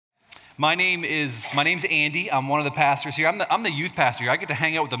My name's Andy. I'm one of the pastors here. I'm the youth pastor here. I get to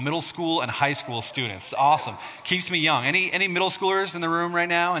hang out with the middle school and high school students. Awesome. Keeps me young. Any middle schoolers in the room right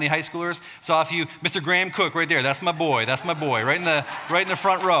now? Any high schoolers? Saw a few. Mr. Graham Cook right there. That's my boy. Right in the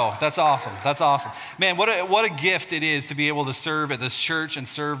front row. That's awesome. Man, what a gift it is to be able to serve at this church and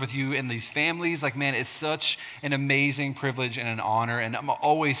serve with you in these families. Like, man, it's such an amazing privilege and an honor. And I'm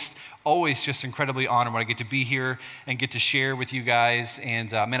always just incredibly honored when I get to be here and get to share with you guys.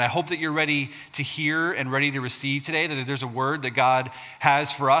 And man, I hope that you're ready to hear and ready to receive today, that there's a word that God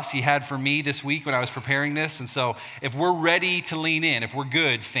has for us. He had for me this week when I was preparing this. And so if we're ready to lean in, if we're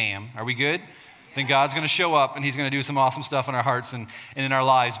good, fam, are we good? Then God's going to show up and he's going to do some awesome stuff in our hearts and in our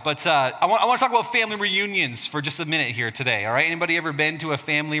lives. But I want to talk about family reunions for just a minute here today, all right? Anybody ever been to a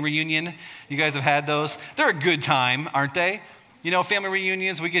family reunion? You guys have had those? They're a good time, aren't they? You know, family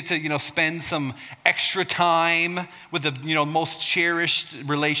reunions, we get to, spend some extra time with the, most cherished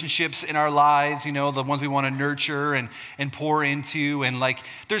relationships in our lives, the ones we want to nurture and pour into. And like,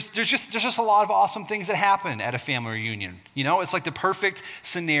 there's just a lot of awesome things that happen at a family reunion. It's like the perfect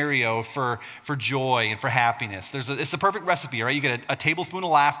scenario for joy and for happiness. It's the perfect recipe, right? You get a tablespoon of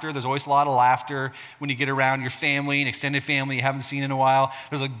laughter. There's always a lot of laughter when you get around your family, an extended family you haven't seen in a while.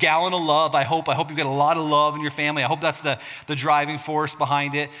 There's a gallon of love. I hope you've got a lot of love in your family. I hope that's the driving force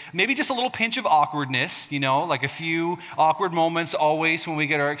behind it. Maybe just a little pinch of awkwardness, like a few awkward moments always when we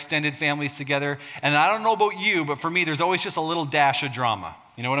get our extended families together. And I don't know about you, but for me, there's always just a little dash of drama.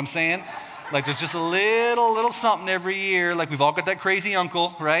 You know what I'm saying? Like there's just a little something every year. Like we've all got that crazy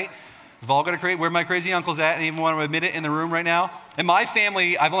uncle, right? We've all got where my crazy uncle's at, and even want to admit it in the room right now. In my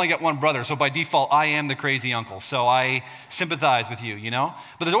family, I've only got one brother, so by default, I am the crazy uncle. So I sympathize with you, But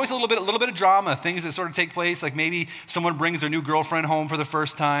there's always a little bit of drama, things that sort of take place. Like maybe someone brings their new girlfriend home for the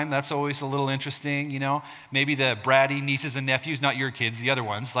first time. That's always a little interesting, Maybe the bratty nieces and nephews, not your kids, the other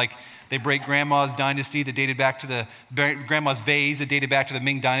ones. Like they break grandma's dynasty that dated back to grandma's vase that dated back to the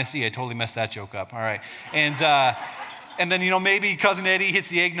Ming dynasty. I totally messed that joke up. All right, And then, maybe Cousin Eddie hits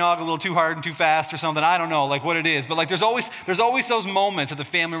the eggnog a little too hard and too fast or something. I don't know, like what it is. But like there's always those moments at the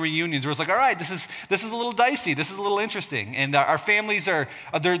family reunions where it's like, all right, this is a little dicey. This is a little interesting. And our families they're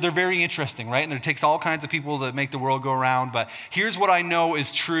very interesting, right? And it takes all kinds of people to make the world go around. But here's what I know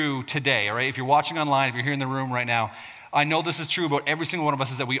is true today, all right? If you're watching online, if you're here in the room right now, I know this is true about every single one of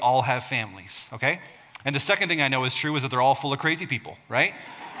us is that we all have families, okay? And the second thing I know is true is that they're all full of crazy people, right?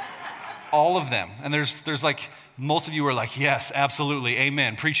 All of them. And there's like, most of you are like, yes, absolutely,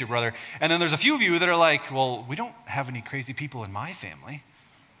 amen, preach it, brother. And then there's a few of you that are like, well, we don't have any crazy people in my family.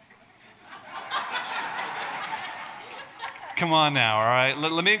 Come on now, all right?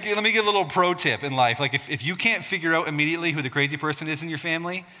 Let me give a little pro tip in life. Like if you can't figure out immediately who the crazy person is in your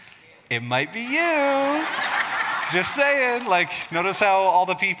family, it might be you. Just saying. Like, notice how all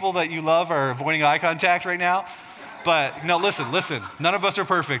the people that you love are avoiding eye contact right now? But no, listen, none of us are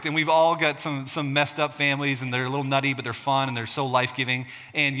perfect, and we've all got some messed up families, and they're a little nutty, but they're fun, and they're so life-giving.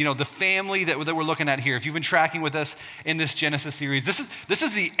 And the family that we're looking at here, if you've been tracking with us in this Genesis series, this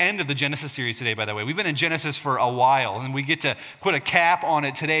is the end of the Genesis series today, by the way. We've been in Genesis for a while, and we get to put a cap on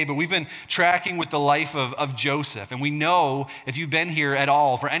it today, but we've been tracking with the life of Joseph. And we know, if you've been here at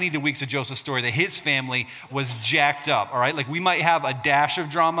all for any of the weeks of Joseph's story, that his family was jacked up, all right? Like we might have a dash of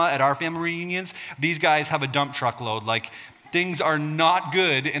drama at our family reunions. These guys have a dump truck load. Like things are not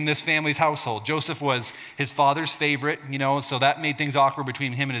good in this family's household. Joseph was his father's favorite, so that made things awkward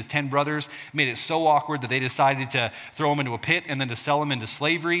between him and his 10 brothers. Made it so awkward that they decided to throw him into a pit and then to sell him into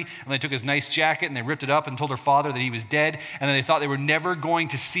slavery. And they took his nice jacket and they ripped it up and told her father that he was dead. And then they thought they were never going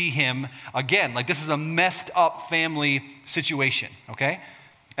to see him again. Like this is a messed up family situation, okay?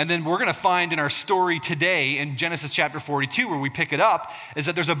 And then we're going to find in our story today in Genesis chapter 42, where we pick it up, is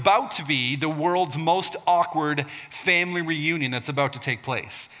that there's about to be the world's most awkward family reunion that's about to take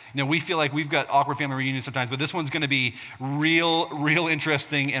place. We feel like we've got awkward family reunions sometimes, but this one's going to be real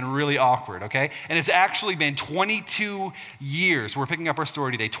interesting and really awkward, okay? And it's actually been 22 years. We're picking up our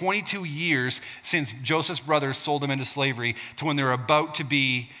story today. 22 years since Joseph's brothers sold him into slavery to when they're about to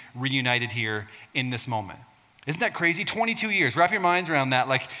be reunited here in this moment. Isn't that crazy? 22 years. Wrap your minds around that.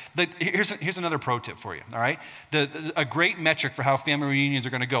 Like, here's another pro tip for you, all right? A great metric for how family reunions are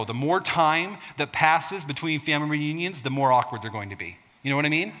going to go. The more time that passes between family reunions, the more awkward they're going to be. You know what I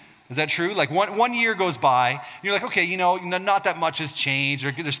mean? Is that true? Like one year goes by, and you're like, okay, not that much has changed.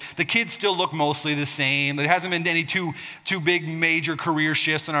 The kids still look mostly the same. There hasn't been any too big major career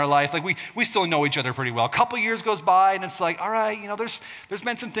shifts in our life. Like we still know each other pretty well. A couple years goes by, and it's like, all right, there's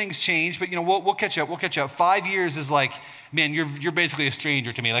been some things changed, but we'll catch up. We'll catch up. 5 years is like, man, you're basically a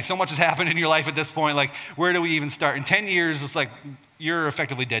stranger to me. Like so much has happened in your life at this point. Like where do we even start? In 10 years, it's like you're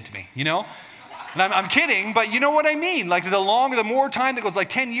effectively dead to me. And I'm kidding, but you know what I mean. Like the more time that goes, like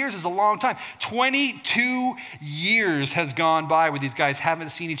 10 years is a long time. 22 years has gone by where these guys haven't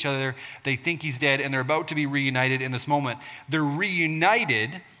seen each other. They think he's dead, and they're about to be reunited in this moment. They're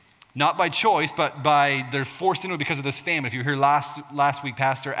reunited, not by choice, but they're forced into it because of this famine. If you were here last week,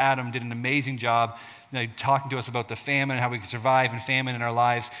 Pastor Adam did an amazing job talking to us about the famine and how we can survive in famine in our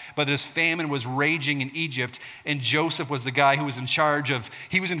lives. But this famine was raging in Egypt, and Joseph was the guy who was in charge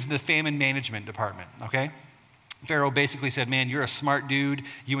he was in the famine management department, okay? Pharaoh basically said, man, you're a smart dude.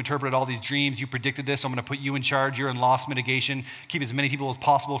 You interpreted all these dreams. You predicted this. So I'm going to put you in charge. You're in loss mitigation. Keep as many people as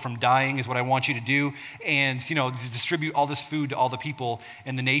possible from dying is what I want you to do. And, to distribute all this food to all the people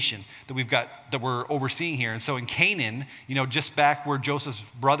in the nation that we're overseeing here. And so in Canaan, just back where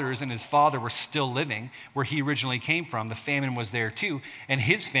Joseph's brothers and his father were still living, where he originally came from, the famine was there too. And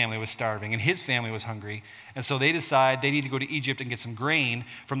his family was starving and his family was hungry. And so they decide they need to go to Egypt and get some grain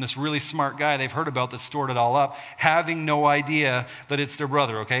from this really smart guy they've heard about that stored it all up, having no idea that it's their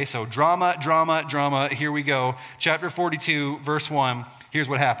brother, okay? So drama, here we go. Chapter 42, verse 1, here's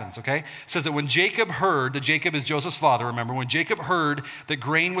what happens, okay? It says that when Jacob heard, that Jacob is Joseph's father, remember, when Jacob heard that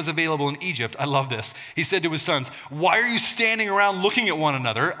grain was available in Egypt, I love this, he said to his sons, why are you standing around looking at one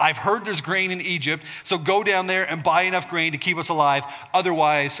another? I've heard there's grain in Egypt, so go down there and buy enough grain to keep us alive,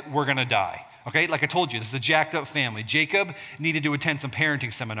 otherwise we're gonna die. Okay, like I told you, this is a jacked up family. Jacob needed to attend some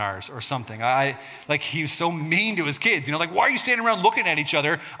parenting seminars or something. He was so mean to his kids. Like, why are you standing around looking at each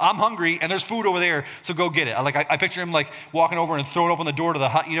other? I'm hungry and there's food over there, so go get it. I picture him walking over and throwing open the door to the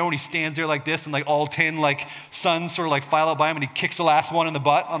hut, and he stands there like this, and all 10 sons sort of file out by him, and he kicks the last one in the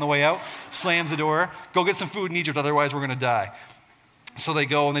butt on the way out, slams the door. Go get some food in Egypt, otherwise we're gonna die. So they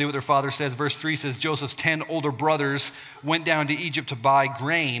go and they do what their father says. Verse 3 says, Joseph's 10 older brothers went down to Egypt to buy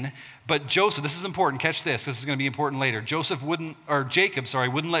grain. But Joseph, this is important, catch this is going to be important later. Jacob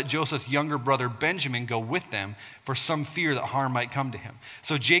wouldn't let Joseph's younger brother Benjamin go with them for some fear that harm might come to him.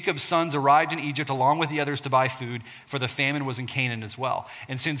 So Jacob's sons arrived in Egypt along with the others to buy food, for the famine was in Canaan as well.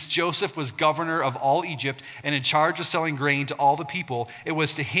 And since Joseph was governor of all Egypt and in charge of selling grain to all the people, it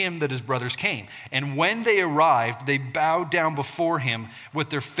was to him that his brothers came. And when they arrived, they bowed down before him with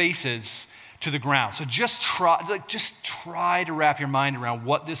their faces to the ground. So just try to wrap your mind around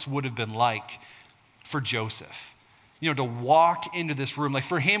what this would have been like for Joseph. To walk into this room.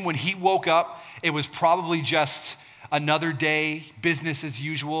 For him, when he woke up, it was probably just another day, business as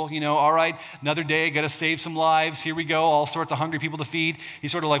usual. All right, another day, got to save some lives. Here we go, all sorts of hungry people to feed. He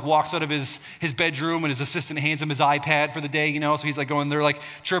sort of walks out of his bedroom, and his assistant hands him his iPad for the day, so he's going there,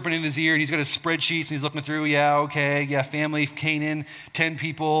 chirping in his ear, and he's got his spreadsheets, and he's looking through, family, Canaan, 10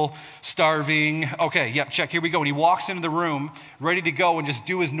 people, starving. Okay, yep, check, here we go. And he walks into the room, ready to go and just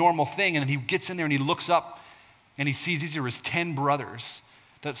do his normal thing, and then he gets in there and he looks up, and he sees these are his 10 brothers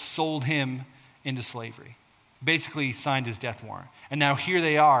that sold him into slavery. Basically signed his death warrant. And now here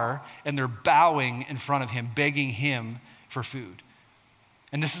they are, and they're bowing in front of him, begging him for food.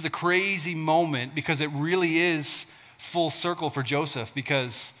 And this is a crazy moment because it really is full circle for Joseph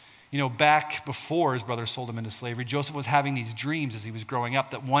because, back before his brothers sold him into slavery, Joseph was having these dreams as he was growing up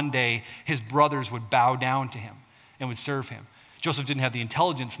that one day his brothers would bow down to him and would serve him. Joseph didn't have the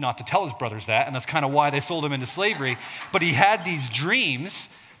intelligence not to tell his brothers that, and that's kind of why they sold him into slavery. But he had these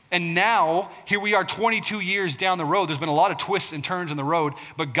dreams. And now, here we are 22 years down the road. There's been a lot of twists and turns in the road,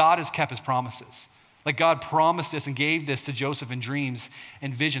 but God has kept his promises. God promised this and gave this to Joseph in dreams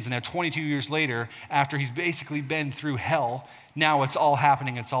and visions. And now 22 years later, after he's basically been through hell, now it's all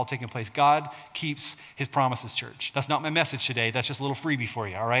happening, it's all taking place. God keeps his promises, church. That's not my message today. That's just a little freebie for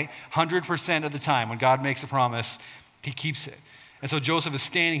you, all right? 100% of the time when God makes a promise, he keeps it. And so Joseph is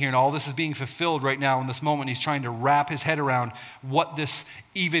standing here and all this is being fulfilled right now in this moment. He's trying to wrap his head around what this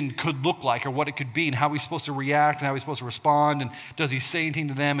even could look like or what it could be and how he's supposed to react and how he's supposed to respond and does he say anything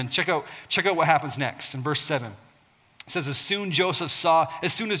to them? And check out what happens next in verse 7. It says, as soon as Joseph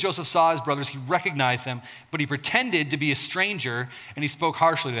saw his brothers, he recognized them, but he pretended to be a stranger and he spoke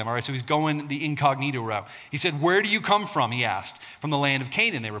harshly to them. All right, so he's going the incognito route. He said, where do you come from? He asked. From the land of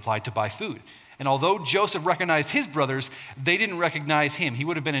Canaan, they replied, to buy food. And although Joseph recognized his brothers, they didn't recognize him. He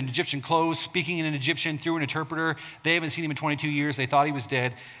would have been in Egyptian clothes, speaking in an Egyptian through an interpreter. They haven't seen him in 22 years. They thought he was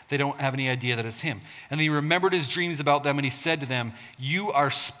dead. They don't have any idea that it's him. And he remembered his dreams about them, and he said to them, "You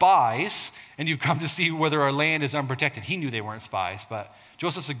are spies, and you've come to see whether our land is unprotected." He knew they weren't spies, but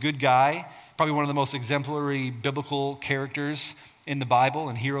Joseph's a good guy, probably one of the most exemplary biblical characters in the Bible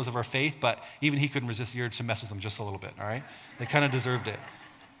and heroes of our faith, but even he couldn't resist the urge to mess with them just a little bit, all right? They kind of deserved it.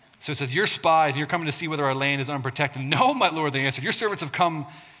 So it says, "You're spies, and you're coming to see whether our land is unprotected." "No, my lord," they answered. "Your servants have come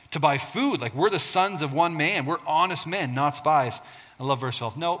to buy food. Like, we're the sons of one man. We're honest men, not spies." I love verse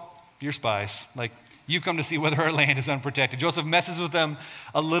 12. "Nope, you're spies. Like, you've come to see whether our land is unprotected." Joseph messes with them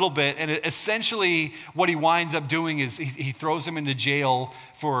a little bit, and essentially what he winds up doing is he throws them into jail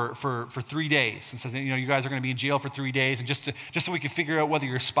for 3 days and says, "You guys are going to be in jail for 3 days, and just so we can figure out whether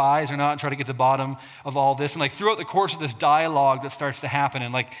you're spies or not and try to get to the bottom of all this." And like throughout the course of this dialogue that starts to happen,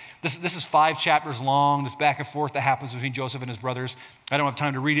 and like this is 5 chapters long, this back and forth that happens between Joseph and his brothers. I don't have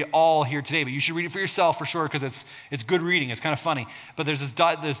time to read it all here today, but you should read it for yourself for sure, because it's good reading. It's kind of funny. But there's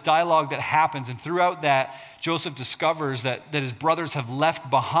this dialogue that happens, and throughout that, Joseph discovers that his brothers have left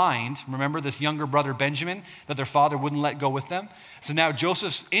behind, remember this younger brother Benjamin, that their father wouldn't let go with them. So now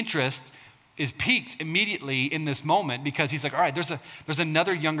Joseph's interest is piqued immediately in this moment, because he's like, all right, there's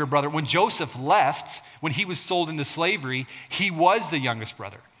another younger brother. When Joseph left, when he was sold into slavery, he was the youngest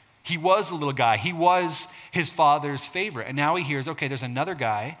brother. He was the little guy. He was his father's favorite. And now he hears, okay, there's another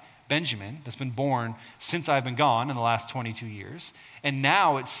guy, Benjamin, that's been born since I've been gone in the last 22 years. And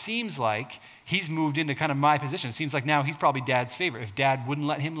now it seems like he's moved into kind of my position. It seems like now he's probably dad's favorite. If dad wouldn't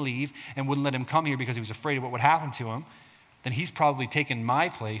let him leave and wouldn't let him come here because he was afraid of what would happen to him, then he's probably taken my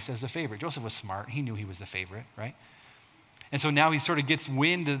place as the favorite. Joseph was smart. He knew he was the favorite, right? And so now he sort of gets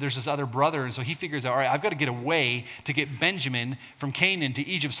wind that there's this other brother, and so he figures out, all right, I've got to get away to get Benjamin from Canaan to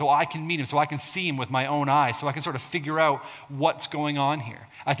Egypt so I can meet him, so I can see him with my own eyes, so I can sort of figure out what's going on here.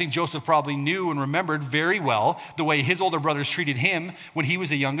 I think Joseph probably knew and remembered very well the way his older brothers treated him when he was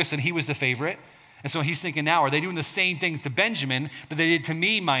the youngest and he was the favorite. And so he's thinking now, are they doing the same things to Benjamin that they did to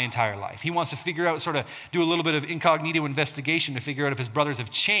me my entire life? He wants to figure out, sort of do a little bit of incognito investigation to figure out if his brothers have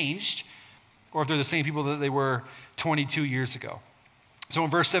changed or if they're the same people that they were 22 years ago. So in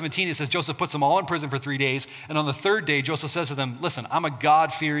verse 17, it says, Joseph puts them all in prison for 3 days. And on the 3rd day, Joseph says to them, listen, I'm a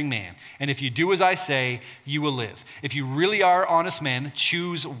God-fearing man. And if you do as I say, you will live. If you really are honest men,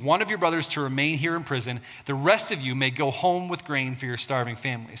 choose one of your brothers to remain here in prison. The rest of you may go home with grain for your starving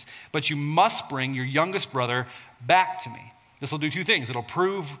families. But you must bring your youngest brother back to me. This will do 2 things. It'll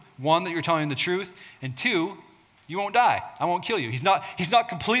prove, 1, that you're telling the truth, and 2, you won't die. I won't kill you. He's not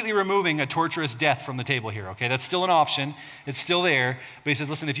completely removing a torturous death from the table here, okay? That's still an option. It's still there. But he says,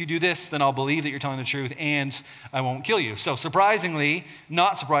 listen, if you do this, then I'll believe that you're telling the truth and I won't kill you. So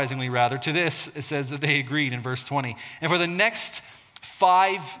not surprisingly rather, to this, it says that they agreed in verse 20. And for the next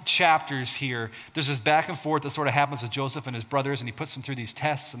 5 chapters here, there's this back and forth that sort of happens with Joseph and his brothers, and he puts them through these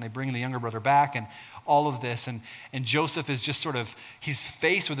tests, and they bring the younger brother back, and all of this. And Joseph is just sort of, he's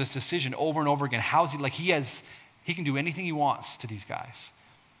faced with this decision over and over again. How's he, like he can do anything he wants to these guys.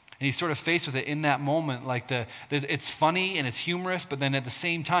 And he's sort of faced with it in that moment. Like it's funny and it's humorous, but then at the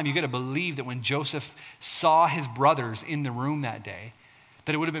same time, you got to believe that when Joseph saw his brothers in the room that day,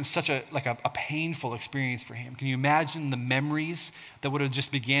 that it would have been such a painful experience for him. Can you imagine the memories that would have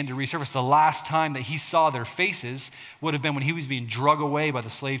just began to resurface? The last time that he saw their faces would have been when he was being drug away by the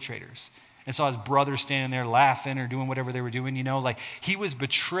slave traders and saw his brothers standing there laughing or doing whatever they were doing, like he was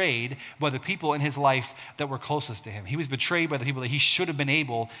betrayed by the people in his life that were closest to him. He was betrayed by the people that he should have been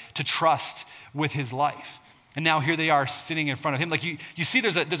able to trust with his life. And now here they are sitting in front of him. Like you see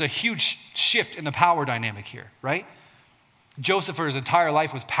there's a huge shift in the power dynamic here, right? Joseph for his entire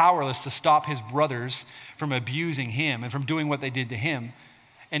life was powerless to stop his brothers from abusing him and from doing what they did to him.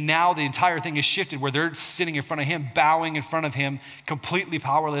 And now the entire thing is shifted where they're sitting in front of him, bowing in front of him, completely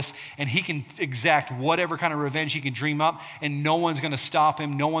powerless, and he can exact whatever kind of revenge he can dream up, and no one's going to stop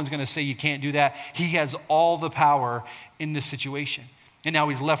him. No one's going to say you can't do that. He has all the power in this situation. And now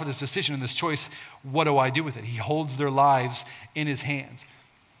he's left with this decision and this choice. What do I do with it? He holds their lives in his hands.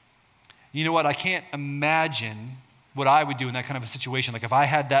 You know what? I can't imagine what I would do in that kind of a situation. Like if I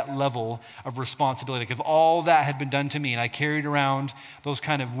had that level of responsibility, like if all that had been done to me and I carried around those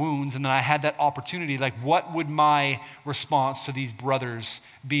kind of wounds and then I had that opportunity, like what would my response to these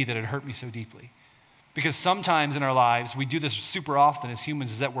brothers be that had hurt me so deeply? Because sometimes in our lives, we do this super often as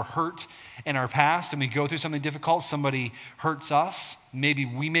humans, is that we're hurt in our past and we go through something difficult, somebody hurts us, maybe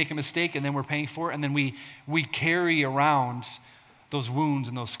we make a mistake and then we're paying for it, and then we carry around those wounds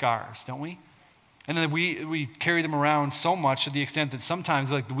and those scars, don't we? And then we carry them around so much to the extent that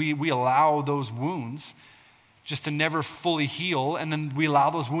sometimes like we allow those wounds just to never fully heal, and then we allow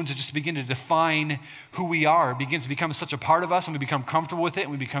those wounds to just begin to define who we are. It begins to become such a part of us, and we become comfortable with it,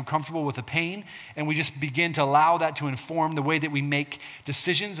 and we become comfortable with the pain, and we just begin to allow that to inform the way that we make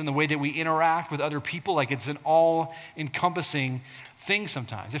decisions and the way that we interact with other people. Like it's an all-encompassing thing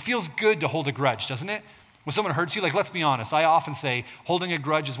sometimes. It feels good to hold a grudge, doesn't it? When someone hurts you, like let's be honest, I often say holding a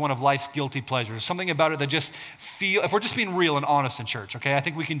grudge is one of life's guilty pleasures. Something about it that just if we're just being real and honest in church, okay? I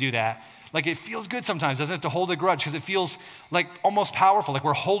think we can do that. Like it feels good sometimes, doesn't it, to hold a grudge, because it feels like almost powerful, like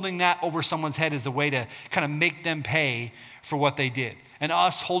we're holding that over someone's head as a way to kind of make them pay for what they did. And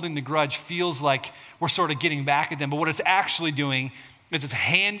us holding the grudge feels like we're sort of getting back at them, but what it's actually doing is it's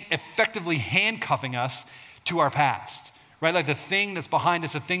effectively handcuffing us to our past, right? Like the thing that's behind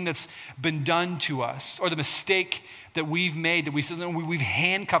us, the thing that's been done to us, or the mistake that we've made, that we've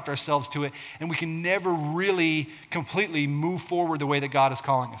handcuffed ourselves to it, and we can never really completely move forward the way that God is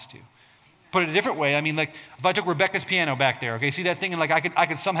calling us to. Put it a different way, I mean, like if I took Rebecca's piano back there, okay, see that thing, and like I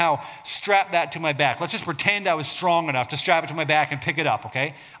could somehow strap that to my back. Let's just pretend I was strong enough to strap it to my back and pick it up,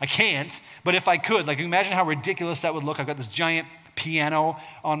 okay? I can't, but if I could, like imagine how ridiculous that would look. I've got this giant piano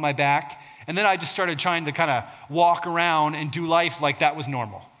on my back, and then I just started trying to kind of walk around and do life like that was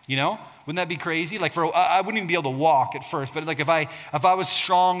normal, you know? Wouldn't that be crazy? Like I wouldn't even be able to walk at first, but like if I was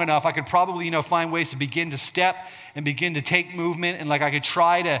strong enough, I could probably, find ways to begin to step and begin to take movement, and like I could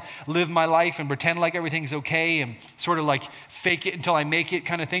try to live my life and pretend like everything's okay and sort of like fake it until I make it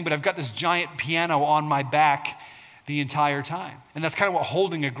kind of thing. But I've got this giant piano on my back the entire time. And that's kind of what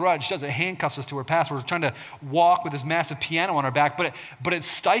holding a grudge does. It handcuffs us to our past. We're trying to walk with this massive piano on our back, but it's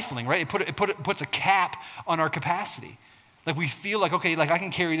stifling, right? It puts a cap on our capacity. Like we feel like, okay, like I can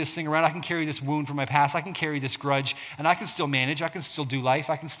carry this thing around, I can carry this wound from my past, I can carry this grudge, and I can still manage, I can still do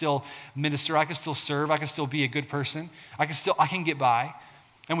life, I can still minister, I can still serve, I can still be a good person, I can get by.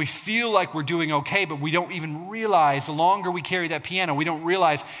 And we feel like we're doing okay, but we don't even realize, the longer we carry that piano, we don't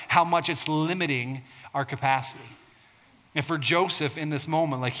realize how much it's limiting our capacity. And for Joseph in this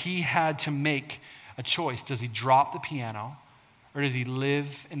moment, like he had to make a choice. Does he drop the piano, or does he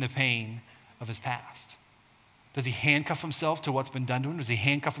live in the pain of his past? Does he handcuff himself to what's been done to him? Does he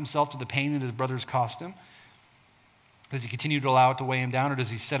handcuff himself to the pain that his brothers cost him? Does he continue to allow it to weigh him down, or does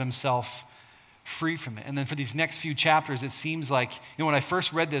he set himself free from it? And then for these next few chapters, it seems like, when I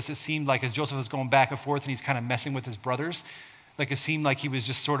first read this, it seemed like as Joseph was going back and forth and he's kind of messing with his brothers, like it seemed like he was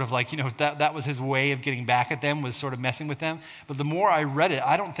just sort of like, that was his way of getting back at them, was sort of messing with them. But the more I read it,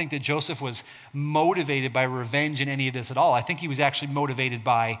 I don't think that Joseph was motivated by revenge in any of this at all. I think he was actually motivated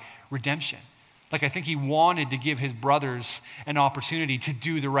by redemption. Like I think he wanted to give his brothers an opportunity to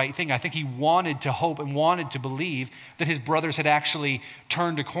do the right thing. I think he wanted to hope and wanted to believe that his brothers had actually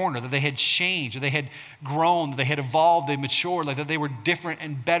turned a corner, that they had changed, that they had grown, that they had evolved, they matured, like that they were different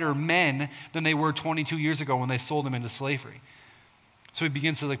and better men than they were 22 years ago when they sold them into slavery. So he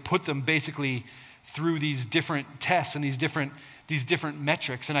begins to like put them basically through these different tests and these different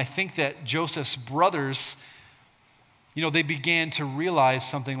metrics. And I think that Joseph's brothers, they began to realize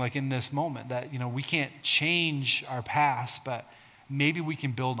something like in this moment that, we can't change our past, but maybe we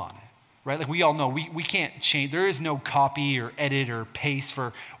can build on it, right? Like we all know we can't change. There is no copy or edit or paste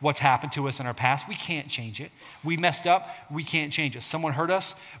for what's happened to us in our past. We can't change it. We messed up. We can't change it. Someone hurt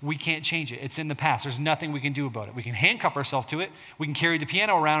us. We can't change it. It's in the past. There's nothing we can do about it. We can handcuff ourselves to it. We can carry the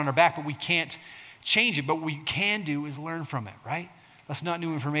piano around on our back, but we can't change it. But what we can do is learn from it, right? That's not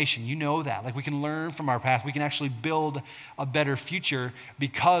new information. You know that. Like we can learn from our past. We can actually build a better future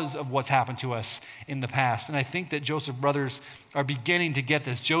because of what's happened to us in the past. And I think that Joseph's brothers are beginning to get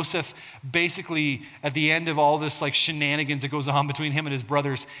this. Joseph basically, at the end of all this like shenanigans that goes on between him and his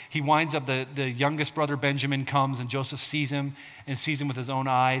brothers, he winds up, the youngest brother Benjamin comes and Joseph sees him with his own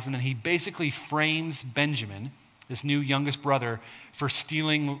eyes. And then he basically frames Benjamin, this new youngest brother, for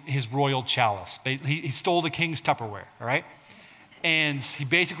stealing his royal chalice. He stole the king's Tupperware, all right? And he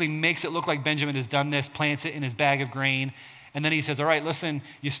basically makes it look like Benjamin has done this, plants it in his bag of grain. And then he says, all right, listen,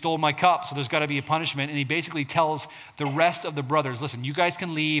 you stole my cup, so there's got to be a punishment. And he basically tells the rest of the brothers, listen, you guys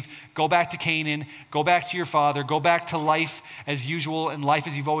can leave, go back to Canaan, go back to your father, go back to life as usual and life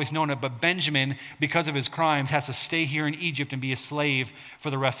as you've always known it. But Benjamin, because of his crimes, has to stay here in Egypt and be a slave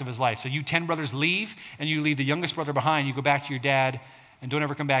for the rest of his life. So you 10 brothers leave, and you leave the youngest brother behind. You go back to your dad, and don't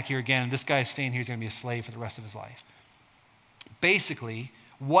ever come back here again. And this guy is staying here. He's going to be a slave for the rest of his life. Basically,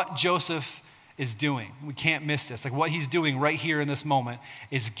 what Joseph is doing, we can't miss this, like what he's doing right here in this moment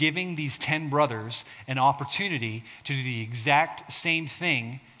is giving these 10 brothers an opportunity to do the exact same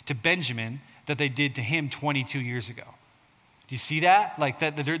thing to Benjamin that they did to him 22 years ago. Do you see that? Like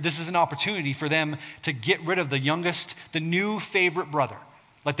this is an opportunity for them to get rid of the youngest, the new favorite brother.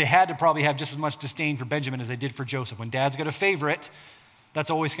 Like they had to probably have just as much disdain for Benjamin as they did for Joseph. When dad's got a favorite, that's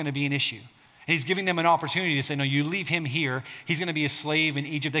always going to be an issue. And he's giving them an opportunity to say, no, you leave him here. He's going to be a slave in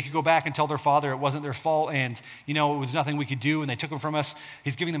Egypt. They could go back and tell their father it wasn't their fault and, it was nothing we could do and they took him from us.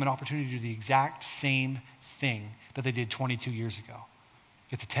 He's giving them an opportunity to do the exact same thing that they did 22 years ago.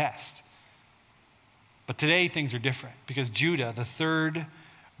 It's a test. But today things are different because Judah, the third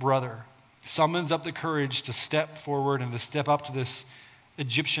brother, summons up the courage to step forward and to step up to this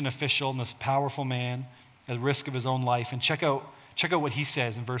Egyptian official and this powerful man at risk of his own life. And check out what he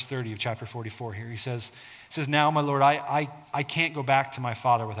says in verse 30 of chapter 44 here. He says, now, my Lord, I can't go back to my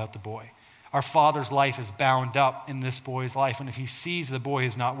father without the boy. Our father's life is bound up in this boy's life. And if he sees the boy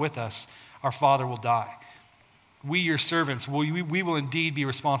is not with us, our father will die. We, your servants, we will indeed be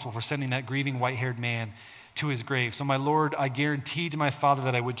responsible for sending that grieving white-haired man to his grave. So my Lord, I guaranteed to my father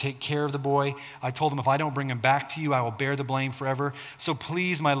that I would take care of the boy. I told him, if I don't bring him back to you, I will bear the blame forever. So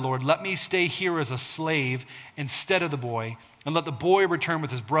please, my Lord, let me stay here as a slave instead of the boy, and let the boy return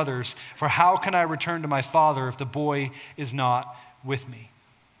with his brothers. For how can I return to my father if the boy is not with me?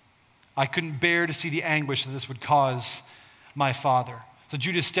 I couldn't bear to see the anguish that this would cause my father. So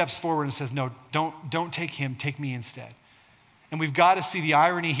Judah steps forward and says, no, don't take him, take me instead. And we've got to see the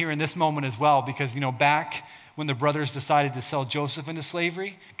irony here in this moment as well, because, back when the brothers decided to sell Joseph into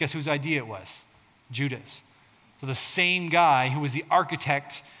slavery, guess whose idea it was? Judah's. So the same guy who was the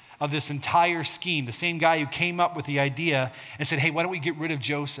architect of this entire scheme, the same guy who came up with the idea and said, hey, why don't we get rid of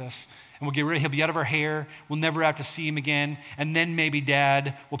Joseph? And we'll get rid of him, he'll be out of our hair, we'll never have to see him again, and then maybe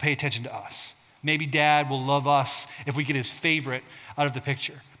dad will pay attention to us. Maybe dad will love us if we get his favorite out of the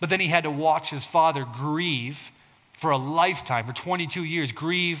picture. But then he had to watch his father grieve for a lifetime, for 22 years,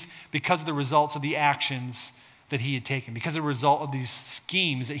 grieve because of the results of the actions that he had taken, because of the result of these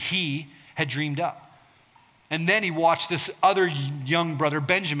schemes that he had dreamed up. And then he watched this other young brother,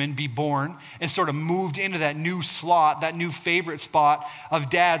 Benjamin, be born and sort of moved into that new slot, that new favorite spot of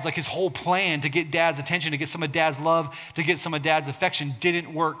dad's. Like his whole plan to get dad's attention, to get some of dad's love, to get some of dad's affection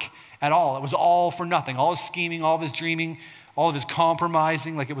didn't work at all. It was all for nothing. All his scheming, all of his dreaming, all of his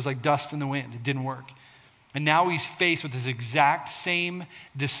compromising, like it was like dust in the wind. It didn't work. And now he's faced with this exact same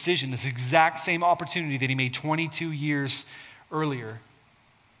decision, this exact same opportunity that he made 22 years earlier.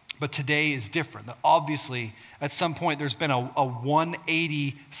 But today is different. That obviously, at some point, there's been a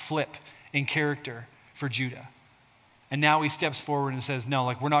 180 flip in character for Judah. And now he steps forward and says, no,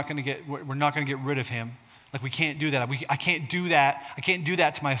 like we're not going to get rid of him. Like we can't do that. I can't do that. I can't do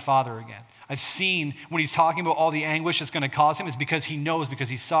that to my father again. I've seen when he's talking about all the anguish that's going to cause him, it's because he knows, because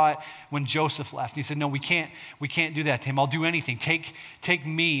he saw it when Joseph left. And he said, no, we can't do that to him. I'll do anything. Take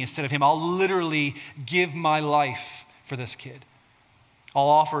me instead of him. I'll literally give my life for this kid. I'll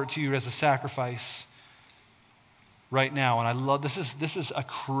offer it to you as a sacrifice right now. And I love, this is a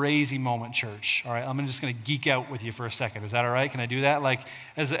crazy moment, church. All right, I'm just going to geek out with you for a second. Is that all right? Can I do that? Like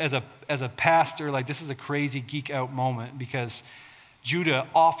as a pastor, like this is a crazy geek out moment because Judah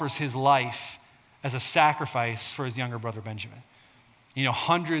offers his life as a sacrifice for his younger brother Benjamin.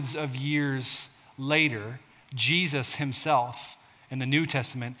 Hundreds of years later, Jesus himself in the New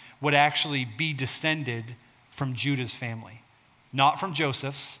Testament would actually be descended from Judah's family. Not from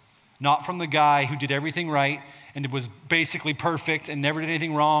Joseph's, not from the guy who did everything right and was basically perfect and never did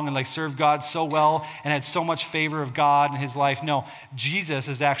anything wrong and like served God so well and had so much favor of God in his life. No, Jesus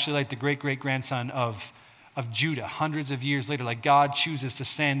is actually like the great-great-grandson of Judah, hundreds of years later. Like God chooses to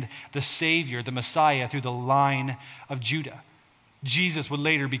send the Savior, the Messiah, through the line of Judah. Jesus would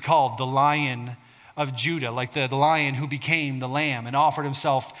later be called the Lion of Judah, like the lion who became the lamb and offered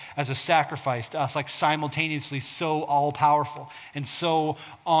himself as a sacrifice to us, like simultaneously so all-powerful and so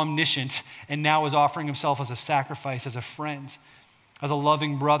omniscient, and now is offering himself as a sacrifice, as a friend, as a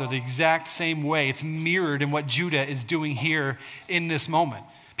loving brother, the exact same way. It's mirrored in what Judah is doing here in this moment.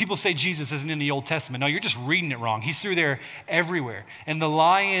 People say Jesus isn't in the Old Testament. No, you're just reading it wrong. He's through there everywhere. And the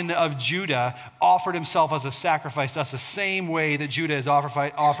Lion of Judah offered himself as a sacrifice to us the same way that Judah is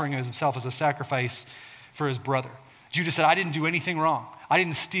offering himself as a sacrifice for his brother. Judah said, I didn't do anything wrong. I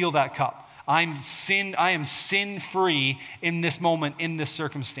didn't steal that cup. I am sin-free in this moment, in this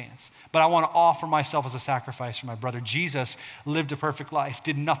circumstance. But I want to offer myself as a sacrifice for my brother. Jesus lived a perfect life,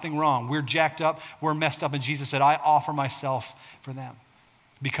 did nothing wrong. We're jacked up, we're messed up, and Jesus said, I offer myself for them.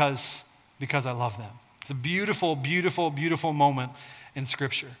 Because I love them. It's a beautiful, beautiful, beautiful moment in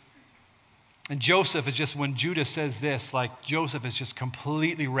Scripture. And Joseph is just, when Judah says this, like Joseph is just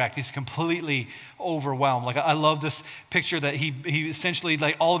completely wrecked. He's completely overwhelmed. Like I love this picture that he essentially,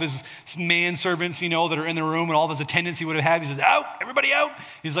 like all of his manservants, that are in the room and all of his attendants he would have had, he says, out, everybody out.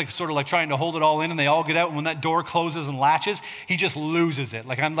 He's like sort of like trying to hold it all in, and they all get out. And when that door closes and latches, he just loses it.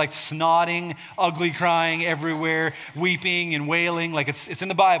 Like I'm like snotting, ugly crying everywhere, weeping and wailing. Like it's in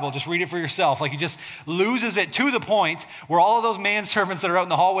the Bible. Just read it for yourself. Like he just loses it to the point where all of those manservants that are out in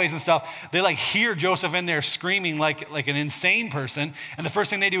the hallways and stuff, they like hear Joseph in there screaming like an insane person. And the first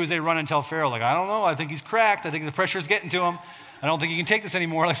thing they do is they run and tell Pharaoh, like, I don't know, I think he's cracked. I think the pressure's getting to him. I don't think he can take this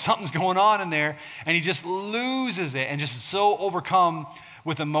anymore. Like something's going on in there. And he just loses it and just is so overcome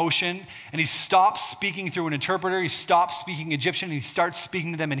with emotion. And he stops speaking through an interpreter. He stops speaking Egyptian. And he starts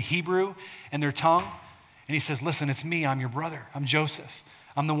speaking to them in Hebrew and their tongue. And he says, listen, it's me. I'm your brother. I'm Joseph.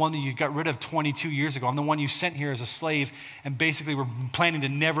 I'm the one that you got rid of 22 years ago. I'm the one you sent here as a slave and basically were planning to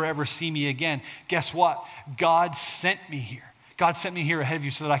never ever see me again. Guess what? God sent me here. God sent me here ahead of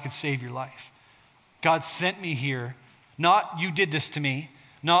you so that I could save your life. God sent me here. Not you did this to me.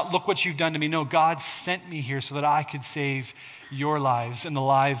 Not look what you've done to me. No, God sent me here so that I could save your lives and the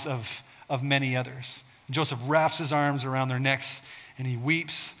lives of many others. Joseph wraps his arms around their necks and he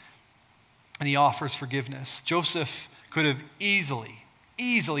weeps and he offers forgiveness. Joseph could have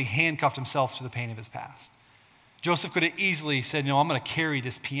easily handcuffed himself to the pain of his past. Joseph could have easily said, I'm going to carry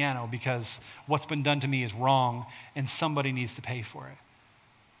this piano because what's been done to me is wrong and somebody needs to pay for it.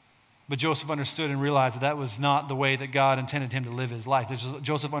 But Joseph understood and realized that was not the way that God intended him to live his life.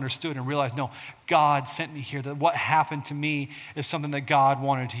 Joseph understood and realized, no, God sent me here. That what happened to me is something that God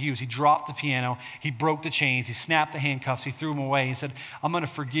wanted to use. He dropped the piano. He broke the chains. He snapped the handcuffs. He threw them away. He said, I'm going to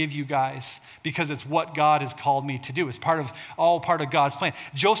forgive you guys because it's what God has called me to do. It's part of God's plan.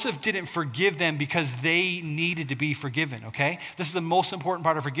 Joseph didn't forgive them because they needed to be forgiven, okay? This is the most important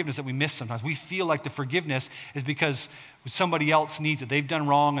part of forgiveness that we miss sometimes. We feel like the forgiveness is because somebody else needs it. They've done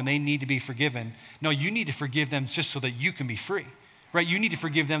wrong and they need to be forgiven. No, you need to forgive them just so that you can be free, right? You need to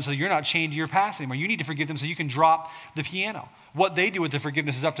forgive them so you're not chained to your past anymore. You need to forgive them so you can drop the piano. What they do with the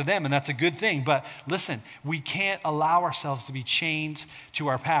forgiveness is up to them, and that's a good thing. But listen, we can't allow ourselves to be chained to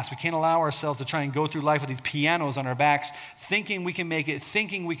our past. We can't allow ourselves to try and go through life with these pianos on our backs, thinking we can make it,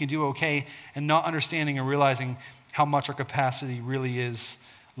 thinking we can do okay, and not understanding and realizing how much our capacity really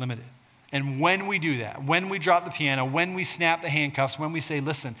is limited. And when we do that, when we drop the piano, when we snap the handcuffs, when we say,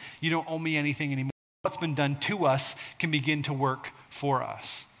 listen, you don't owe me anything anymore, what's been done to us can begin to work for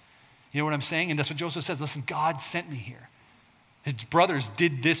us. You know what I'm saying? And that's what Joseph says. Listen, God sent me here. His brothers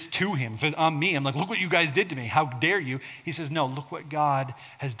did this to him. If it's on me, I'm like, look what you guys did to me. How dare you? He says, no, look what God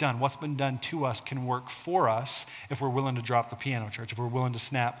has done. What's been done to us can work for us if we're willing to drop the piano, church, if we're willing to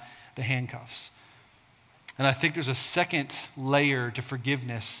snap the handcuffs. And I think there's a second layer to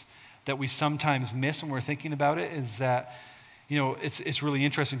forgiveness that we sometimes miss when we're thinking about it, is that, it's really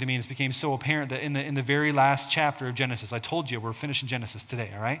interesting to me, and it's became so apparent that in the very last chapter of Genesis, I told you we're finishing Genesis today,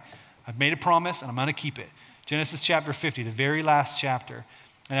 all right? I've made a promise and I'm going to keep it. Genesis chapter 50, the very last chapter.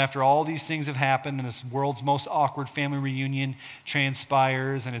 And after all these things have happened and this world's most awkward family reunion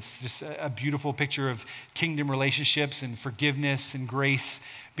transpires, and it's just a beautiful picture of kingdom relationships and forgiveness and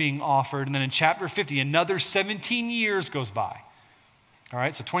grace being offered. And then in chapter 50, another 17 years goes by. All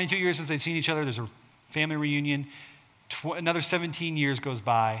right, so 22 years since they've seen each other, there's a family reunion. Another 17 years goes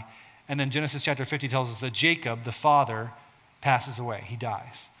by, and then Genesis chapter 50 tells us that Jacob, the father, passes away. He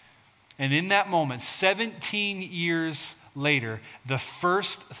dies. And in that moment, 17 years later, the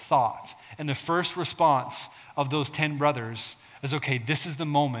first thought and the first response of those 10 brothers is, okay, this is the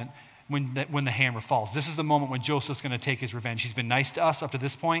moment when the hammer falls. This is the moment when Joseph's going to take his revenge. He's been nice to us up to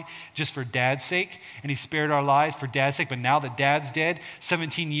this point just for dad's sake, and he spared our lives for dad's sake, but now that dad's dead,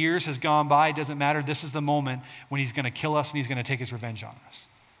 17 years has gone by, it doesn't matter. This is the moment when he's going to kill us and he's going to take his revenge on us.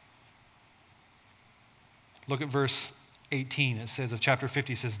 Look at verse 18. It says of chapter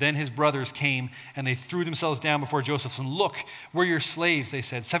 50, it says, then his brothers came and they threw themselves down before Joseph and look, we're your slaves, they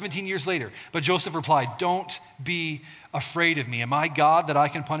said, 17 years later. But Joseph replied, don't be afraid of me. Am I God that I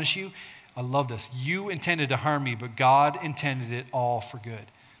can punish you? I love this. You intended to harm me, but God intended it all for good.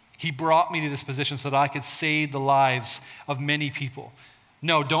 He brought me to this position so that I could save the lives of many people.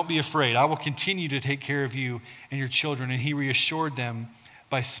 No, don't be afraid. I will continue to take care of you and your children. And he reassured them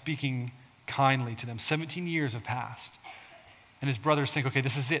by speaking kindly to them. 17 years have passed. And his brothers think, okay,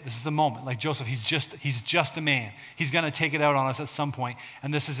 this is it. This is the moment. Like Joseph, he's just a man. He's going to take it out on us at some point,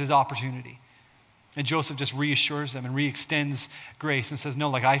 and this is his opportunity. And Joseph just reassures them and re-extends grace and says, no,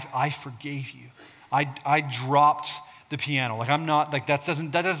 like I forgave you. I dropped the piano. Like I'm not, like that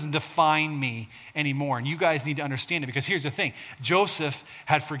doesn't define me anymore. And you guys need to understand it, because here's the thing. Joseph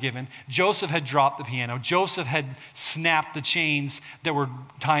had forgiven. Joseph had dropped the piano. Joseph had snapped the chains that were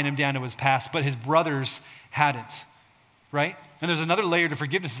tying him down to his past, but his brothers hadn't, right? And there's another layer to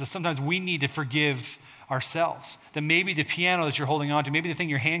forgiveness, is that sometimes we need to forgive ourselves. That maybe the piano that you're holding on to, maybe the thing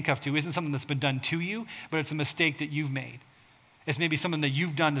you're handcuffed to isn't something that's been done to you, but it's a mistake that you've made. It's maybe something that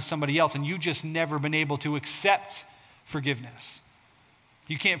you've done to somebody else, and you've just never been able to accept forgiveness.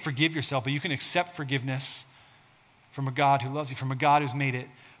 You can't forgive yourself, but you can accept forgiveness from a God who loves you, from a God who's made it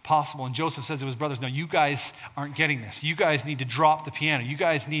possible. And Joseph says to his brothers, no, you guys aren't getting this. You guys need to drop the piano. You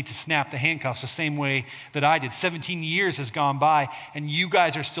guys need to snap the handcuffs the same way that I did. 17 years has gone by, and you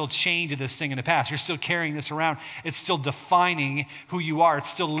guys are still chained to this thing in the past. You're still carrying this around. It's still defining who you are.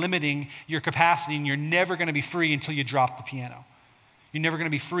 It's still limiting your capacity, and you're never going to be free until you drop the piano. You're never going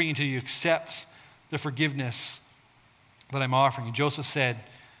to be free until you accept the forgiveness that I'm offering you. Joseph said,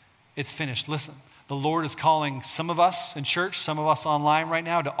 it's finished. Listen, the Lord is calling some of us in church, some of us online right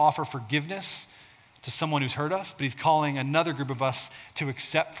now, to offer forgiveness to someone who's hurt us, but he's calling another group of us to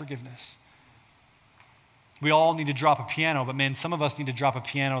accept forgiveness. We all need to drop a piano, but man, some of us need to drop a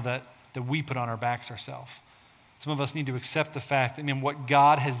piano that we put on our backs ourselves. Some of us need to accept the fact that, what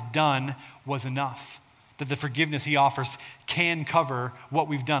God has done was enough. That the forgiveness he offers can cover what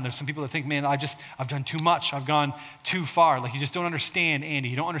we've done. There's some people that think, man, I've done too much. I've gone too far. Like, you just don't understand, Andy.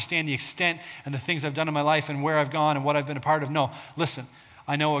 You don't understand the extent and the things I've done in my life and where I've gone and what I've been a part of. No, listen,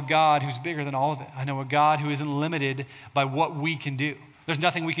 I know a God who's bigger than all of it. I know a God who isn't limited by what we can do. There's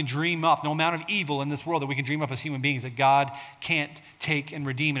nothing we can dream up, no amount of evil in this world that we can dream up as human beings that God can't take and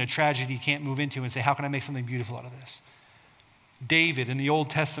redeem, and a tragedy he can't move into and say, how can I make something beautiful out of this? David in the Old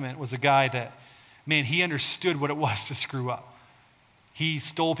Testament was a guy that, man, he understood what it was to screw up. He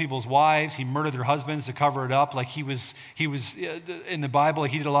stole people's wives. He murdered their husbands to cover it up. Like he was in the Bible,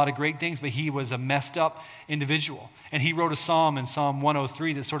 like he did a lot of great things, but he was a messed up individual. And he wrote a psalm in Psalm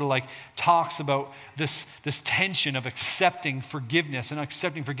 103 that sort of like talks about this tension of accepting forgiveness and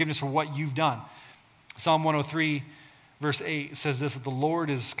accepting forgiveness for what you've done. Psalm 103 verse 8 says this, that the Lord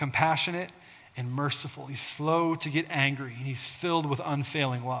is compassionate and merciful. He's slow to get angry, and he's filled with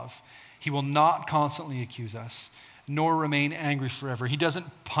unfailing love. He will not constantly accuse us, nor remain angry forever. He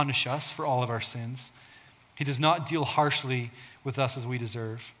doesn't punish us for all of our sins. He does not deal harshly with us as we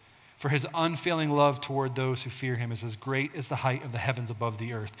deserve. For his unfailing love toward those who fear him is as great as the height of the heavens above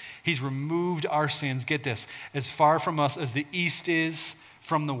the earth. He's removed our sins, get this, as far from us as the east is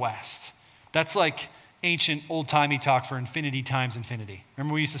from the west. That's like ancient old-timey talk for infinity times infinity.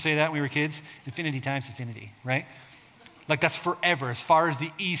 Remember we used to say that when we were kids? Infinity times infinity, right? Like that's forever, as far as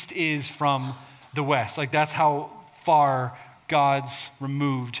the east is from the west. Like that's how far God's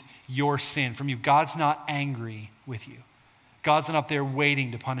removed your sin from you. God's not angry with you. God's not up there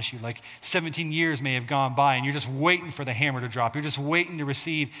waiting to punish you. Like 17 years may have gone by and you're just waiting for the hammer to drop. You're just waiting to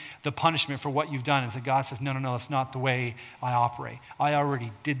receive the punishment for what you've done. And so God says, no, that's not the way I operate. I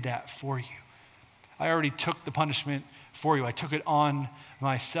already did that for you. I already took the punishment for you. I took it on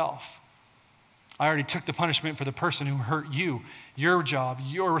myself. I already took the punishment for the person who hurt you. Your job,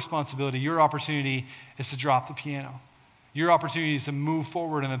 your responsibility, your opportunity is to drop the piano. Your opportunity is to move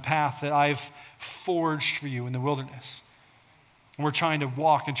forward in the path that I've forged for you in the wilderness. And we're trying to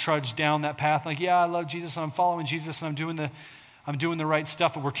walk and trudge down that path like, yeah, I love Jesus, and I'm following Jesus, and I'm doing the right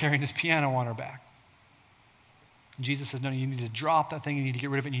stuff, but we're carrying this piano on our back. And Jesus says, no, you need to drop that thing, you need to get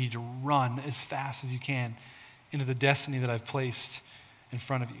rid of it, and you need to run as fast as you can into the destiny that I've placed in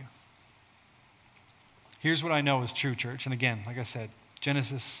front of you. Here's what I know is true, church. And again, like I said,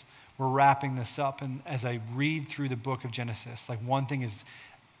 Genesis, we're wrapping this up. And as I read through the book of Genesis, like one thing is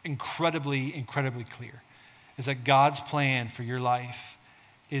incredibly, incredibly clear, is that God's plan for your life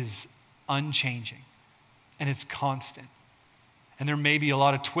is unchanging and it's constant. And there may be a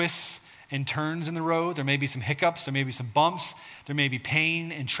lot of twists and turns in the road. There may be some hiccups. There may be some bumps. There may be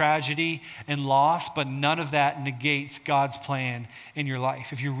pain and tragedy and loss, but none of that negates God's plan in your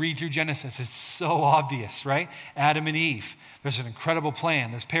life. If you read through Genesis, it's so obvious, right? Adam and Eve, there's an incredible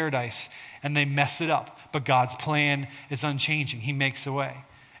plan. There's paradise, and they mess it up. But God's plan is unchanging. He makes a way.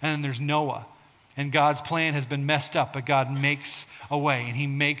 And then there's Noah, and God's plan has been messed up, but God makes a way, and he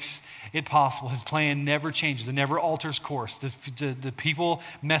makes it possible. His plan never changes. It never alters course. The people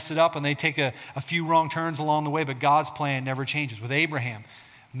mess it up and they take a few wrong turns along the way, but God's plan never changes. With Abraham,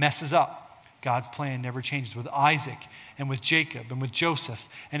 messes up. God's plan never changes. With Isaac and with Jacob and with Joseph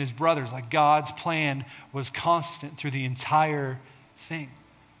and his brothers, like God's plan was constant through the entire thing.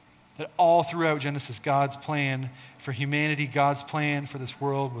 That all throughout Genesis, God's plan for humanity, God's plan for this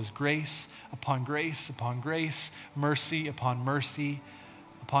world was grace upon grace upon grace, mercy upon mercy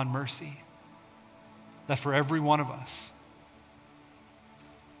upon mercy. That for every one of us,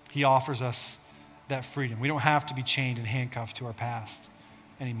 he offers us that freedom. We don't have to be chained and handcuffed to our past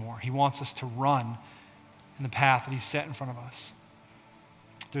anymore. He wants us to run in the path that he's set in front of us.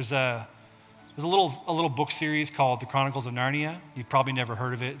 There's a little book series called The Chronicles of Narnia. You've probably never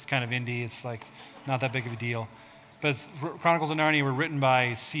heard of it. It's kind of indie. It's like not that big of a deal. But Chronicles of Narnia were written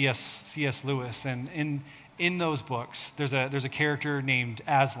by C.S. Lewis. And in those books, there's a character named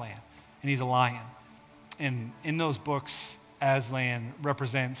Aslan, and he's a lion. And in those books, Aslan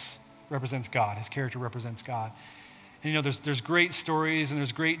represents God. His character represents God. And there's great stories and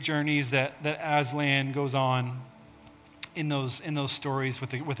there's great journeys that Aslan goes on in those stories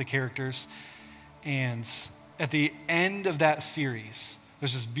with the characters. And at the end of that series,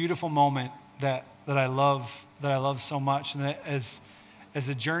 there's this beautiful moment that I love so much, and that as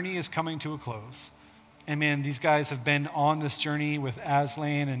the journey is coming to a close, and man, these guys have been on this journey with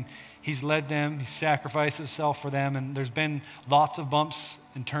Aslan, and he's led them, he sacrificed himself for them, and there's been lots of bumps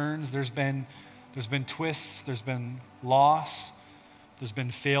and turns, there's been twists, there's been loss, there's been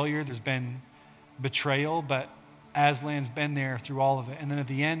failure, there's been betrayal, but Aslan's been there through all of it. And then at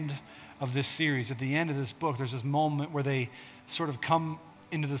the end of this series, at the end of this book, there's this moment where they sort of come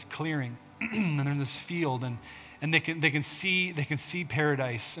into this clearing and they're in this field, and they can see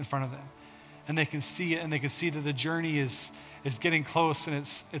paradise in front of them, and they can see it, and they can see that the journey is getting close, and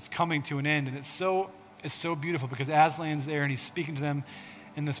it's coming to an end. And it's so beautiful because Aslan's there and he's speaking to them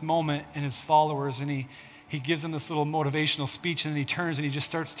in this moment and his followers, and he gives them this little motivational speech, and then he turns and he just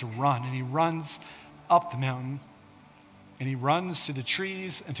starts to run, and he runs up the mountain, and he runs through the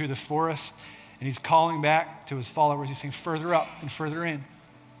trees and through the forest, and he's calling back to his followers. He's saying, further up and further in,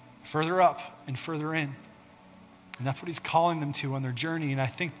 further up and further in. And that's what he's calling them to on their journey. And I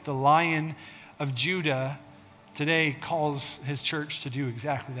think the Lion of Judah today calls his church to do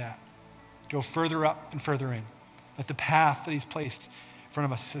exactly that. Go further up and further in. At the path that he's placed in front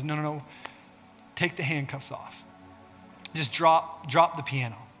of us. He says, no. Take the handcuffs off. Just drop the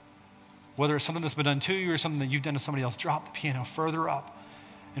piano. Whether it's something that's been done to you or something that you've done to somebody else, drop the piano further up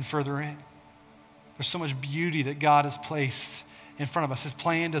and further in. There's so much beauty that God has placed in front of us. His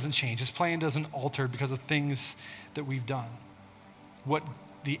plan doesn't change. His plan doesn't alter because of things that we've done. What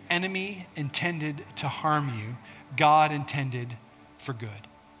the enemy intended to harm you, God intended for good.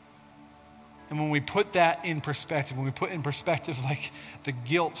 And when we put that in perspective, like the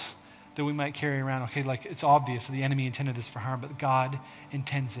guilt that we might carry around, okay, like it's obvious that the enemy intended this for harm, but God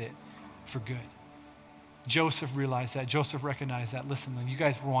intends it for good. Joseph realized that. Joseph recognized that. Listen, you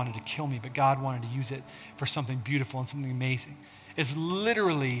guys wanted to kill me, but God wanted to use it for something beautiful and something amazing. It's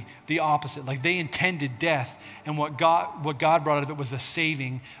literally the opposite. Like they intended death, and what God brought out of it was the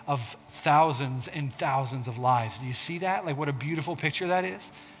saving of thousands and thousands of lives. Do you see that? Like what a beautiful picture that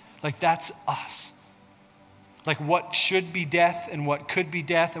is? Like that's us. Like what should be death and what could be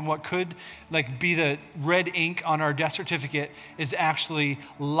death and what could like be the red ink on our death certificate is actually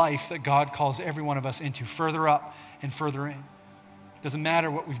life that God calls every one of us into, further up and further in. It doesn't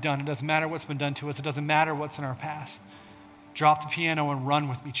matter what we've done. It doesn't matter what's been done to us. It doesn't matter what's in our past. Drop the piano and run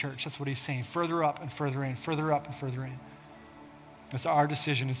with me, church. That's what he's saying. Further up and further in, further up and further in. It's our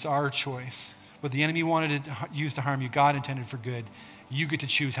decision. It's our choice. What the enemy wanted to use to harm you, God intended for good. You get to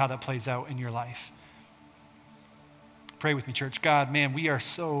choose how that plays out in your life. Pray with me, church. God, man, we are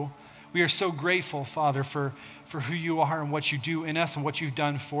so grateful, Father, for who you are and what you do in us and what you've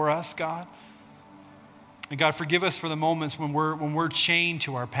done for us, God. And God, forgive us for the moments when we're chained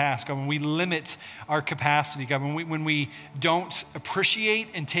to our past, God, when we limit our capacity, God, when we don't appreciate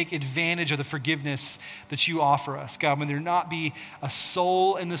and take advantage of the forgiveness that you offer us, God, when there not be a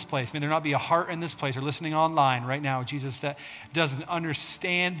soul in this place, may there not be a heart in this place or listening online right now, Jesus, that doesn't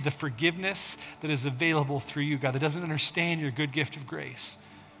understand the forgiveness that is available through you, God, that doesn't understand your good gift of grace.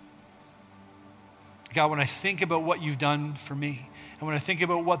 God, when I think about what you've done for me, and when I think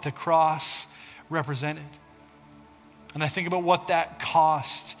about what the cross represented, and I think about what that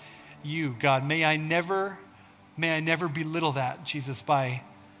cost you, God, may I never belittle that, Jesus, by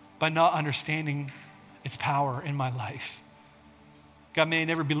not understanding its power in my life. God, may I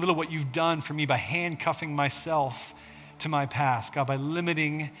never belittle what you've done for me by handcuffing myself to my past, God, by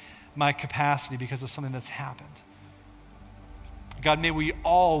limiting my capacity because of something that's happened. God, may we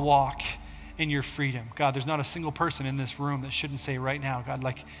all walk in your freedom. God, there's not a single person in this room that shouldn't say right now, God,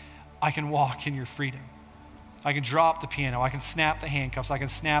 like, I can walk in your freedom. I can drop the piano. I can snap the handcuffs. I can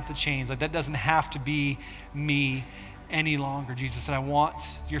snap the chains. Like that doesn't have to be me any longer, Jesus. And I want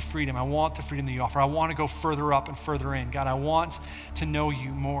your freedom. I want the freedom that you offer. I want to go further up and further in. God, I want to know you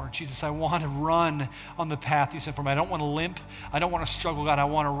more. Jesus, I want to run on the path you set for me. I don't want to limp. I don't want to struggle, God. I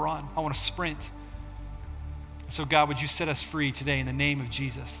want to run. I want to sprint. So God, would you set us free today in the name of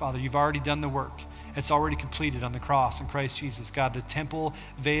Jesus? Father, you've already done the work. It's already completed on the cross in Christ Jesus. God, the temple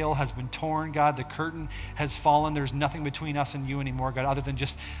veil has been torn. God, the curtain has fallen. There's nothing between us and you anymore, God, other than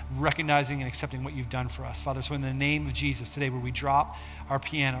just recognizing and accepting what you've done for us. Father, so in the name of Jesus today, would we drop our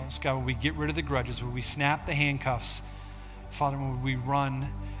pianos? God, would we get rid of the grudges? Would we snap the handcuffs? Father, would we run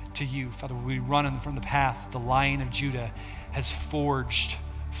to you? Father, would we run from the path the Lion of Judah has forged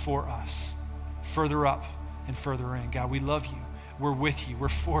for us, further up and further in. God, we love you. We're with you. We're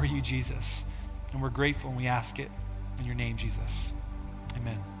for you, Jesus. And we're grateful and we ask it in your name, Jesus.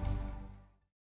 Amen.